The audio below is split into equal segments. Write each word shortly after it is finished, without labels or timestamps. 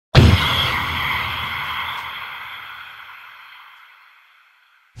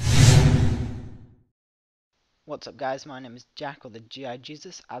What's up guys, my name is Jack, or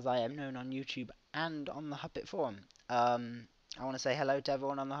theGIjesus, as I am known on YouTube and on the Hupit forum. I want to say hello to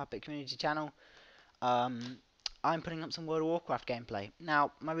everyone on the Hupit community channel. Um, I'm putting up some World of Warcraft gameplay.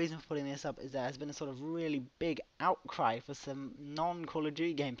 Now, my reason for putting this up is there has been a sort of really big outcry for some non-Call of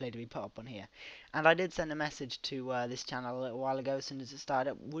Duty gameplay to be put up on here. And I did send a message to this channel a little while ago as soon as it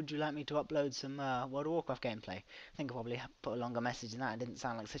started up. Would you like me to upload some World of Warcraft gameplay? I think I probably put a longer message than that. I didn't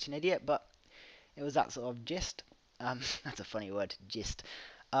sound like such an idiot, but it was that sort of gist. That's a funny word, gist.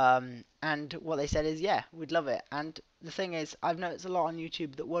 And what they said is, yeah, we'd love it. And the thing is, I've noticed a lot on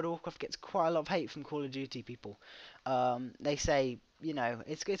YouTube that World of Warcraft gets quite a lot of hate from Call of Duty people. They say, you know,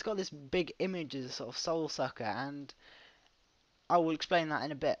 it's got this big image as a sort of soul sucker, and I will explain that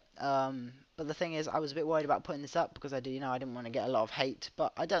in a bit. But the thing is, I was a bit worried about putting this up because I didn't want to get a lot of hate,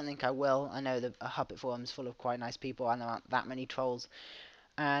 but I don't think I will. I know the Hupit forum's full of quite nice people, and there aren't that many trolls.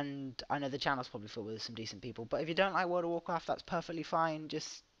 And I know the channel's probably full with some decent people. But if you don't like World of Warcraft, that's perfectly fine.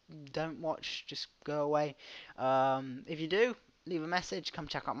 Just don't watch. Just go away. If you do, leave a message. Come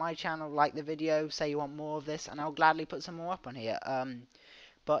check out my channel. Like the video. Say you want more of this, and I'll gladly put some more up on here.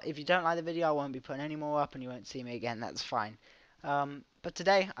 But if you don't like the video, I won't be putting any more up, and you won't see me again. That's fine. But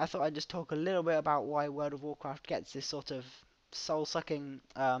today, I thought I'd just talk a little bit about why World of Warcraft gets this sort of soul-sucking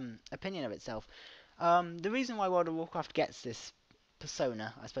opinion of itself. The reason why World of Warcraft gets this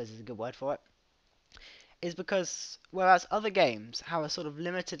persona, I suppose is a good word for it, is because whereas other games have a sort of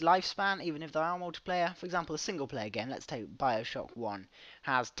limited lifespan, even if they are multiplayer, for example, a single player game, let's take Bioshock 1,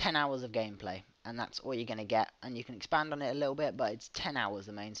 has 10 hours of gameplay, and that's all you're going to get, and you can expand on it a little bit, but it's 10 hours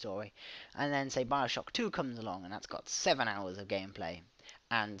the main story. And then say Bioshock 2 comes along, and that's got 7 hours of gameplay.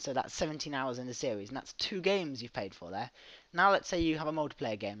 And so that's 17 hours in the series, and that's 2 games you've paid for there. Now let's say you have a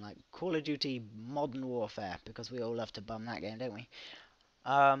multiplayer game like Call of Duty Modern Warfare, because we all love to bum that game, don't we?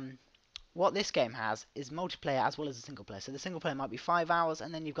 What this game has is multiplayer as well as a single player. So the single player might be 5 hours,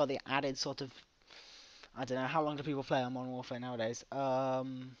 and then you've got the added sort of, I don't know, how long do people play on Modern Warfare nowadays?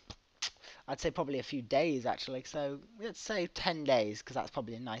 I'd say probably a few days actually. So let's say 10 days, because that's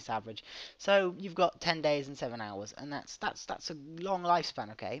probably a nice average. So you've got 10 days and 7 hours, and that's a long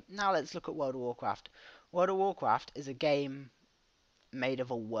lifespan. Okay. Now let's look at World of Warcraft. World of Warcraft is a game made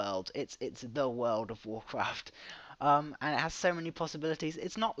of a world. It's the world of Warcraft. And it has so many possibilities.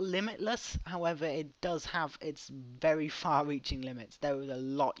 It's not limitless, however, it does have its very far-reaching limits. There is a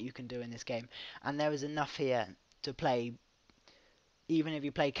lot you can do in this game, and there is enough here to play. Even if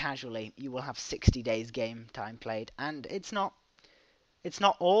you play casually, you will have 60 days game time played, and it's not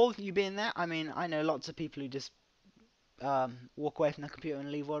all you being there. I mean, I know lots of people who just walk away from the computer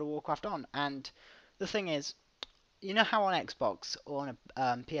and leave World of Warcraft on, and the thing is, you know how on Xbox or on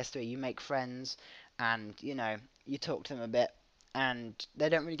a PS3 you make friends, and you know you talk to them a bit, and they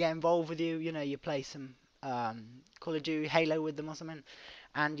don't really get involved with you. You know, you play some Call of Duty, Halo with them or something,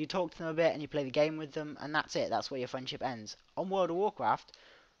 and you talk to them a bit, and you play the game with them, and that's it. That's where your friendship ends. On World of Warcraft,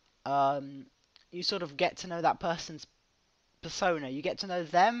 you sort of get to know that person's persona. You get to know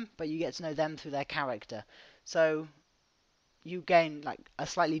them, but you get to know them through their character. So you gain like a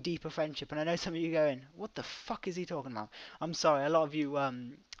slightly deeper friendship. And I know some of you going, what the fuck is he talking about? I'm sorry, a lot of you are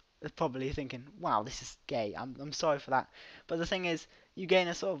probably thinking, wow, this is gay. I'm sorry for that. But the thing is, you gain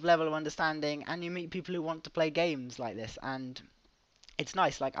a sort of level of understanding, and you meet people who want to play games like this, and it's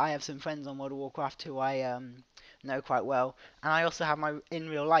nice. Like, I have some friends on World of Warcraft who I know quite well, and I also have my in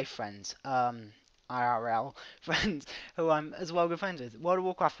real life friends. IRL friends who I'm as well good friends with. World of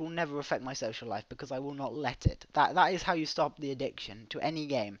Warcraft will never affect my social life because I will not let it. That is how you stop the addiction to any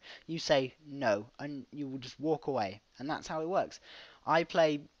game. You say no, and you will just walk away, and that's how it works. I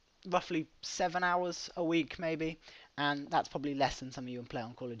play roughly 7 hours a week, maybe, and that's probably less than some of you play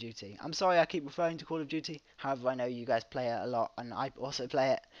on Call of Duty. I'm sorry I keep referring to Call of Duty, however I know you guys play it a lot, and I also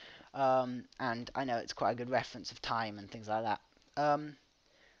play it, and I know it's quite a good reference of time and things like that.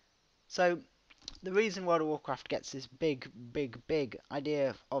 So the reason World of Warcraft gets this big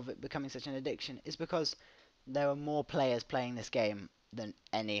idea of it becoming such an addiction is because there are more players playing this game than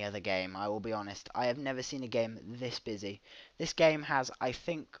any other game. I will be honest. I have never seen a game this busy. This game has, I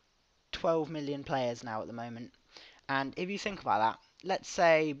think, 12 million players now at the moment. And if you think about that, let's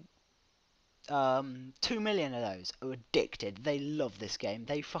say 2 million of those are addicted. They love this game.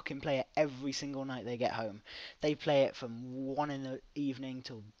 They fucking play it every single night they get home. They play it from 1 in the evening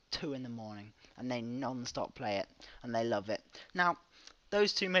till 2 in the morning, and they non-stop play it, and they love it. Now,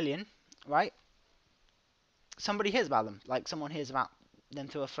 those 2 million, right? Somebody hears about them. Like, someone hears about them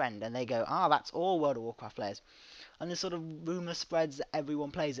through a friend, and they go, ah, that's all World of Warcraft players. and the sort of rumour spreads that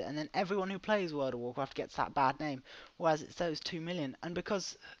everyone plays it, and then everyone who plays World of Warcraft gets that bad name, whereas it's those 2 million, and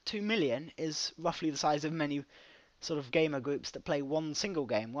because 2 million is roughly the size of many sort of gamer groups that play one single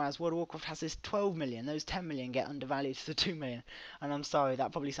game, whereas World of Warcraft has this 12 million, those 10 million get undervalued to the 2 million. And I'm sorry,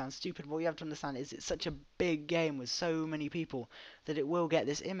 that probably sounds stupid, but what you have to understand is it's such a big game with so many people that it will get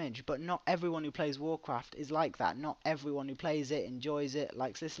this image, but not everyone who plays Warcraft is like that. Not everyone who plays it, enjoys it,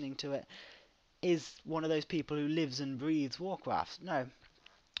 likes listening to it, is one of those people who lives and breathes Warcraft. No.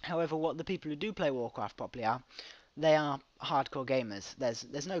 However, what the people who do play Warcraft properly are, they are hardcore gamers.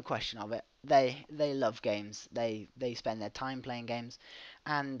 There's no question of it. They love games. They spend their time playing games.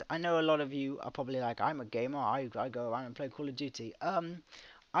 And I know a lot of you are probably like, I'm a gamer. I go around and play Call of Duty.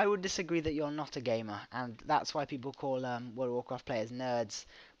 I would disagree that you're not a gamer, and that's why people call World of Warcraft players nerds.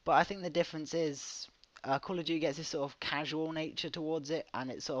 But I think the difference is Call of Duty gets this sort of casual nature towards it, and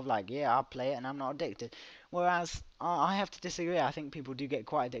it's sort of like, yeah, I'll play it and I'm not addicted. Whereas I have to disagree. I think people do get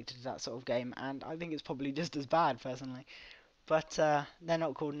quite addicted to that sort of game, and I think it's probably just as bad personally. But they're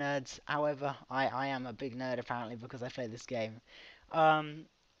not called nerds. However, I am a big nerd apparently because I play this game. Um,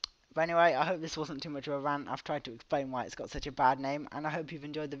 but anyway, I hope this wasn't too much of a rant. I've tried to explain why it's got such a bad name, and I hope you've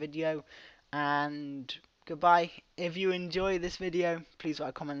enjoyed the video. And goodbye. If you enjoy this video, please write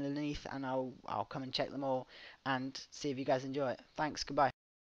a comment underneath, and I'll come and check them all and see if you guys enjoy it. Thanks. Goodbye.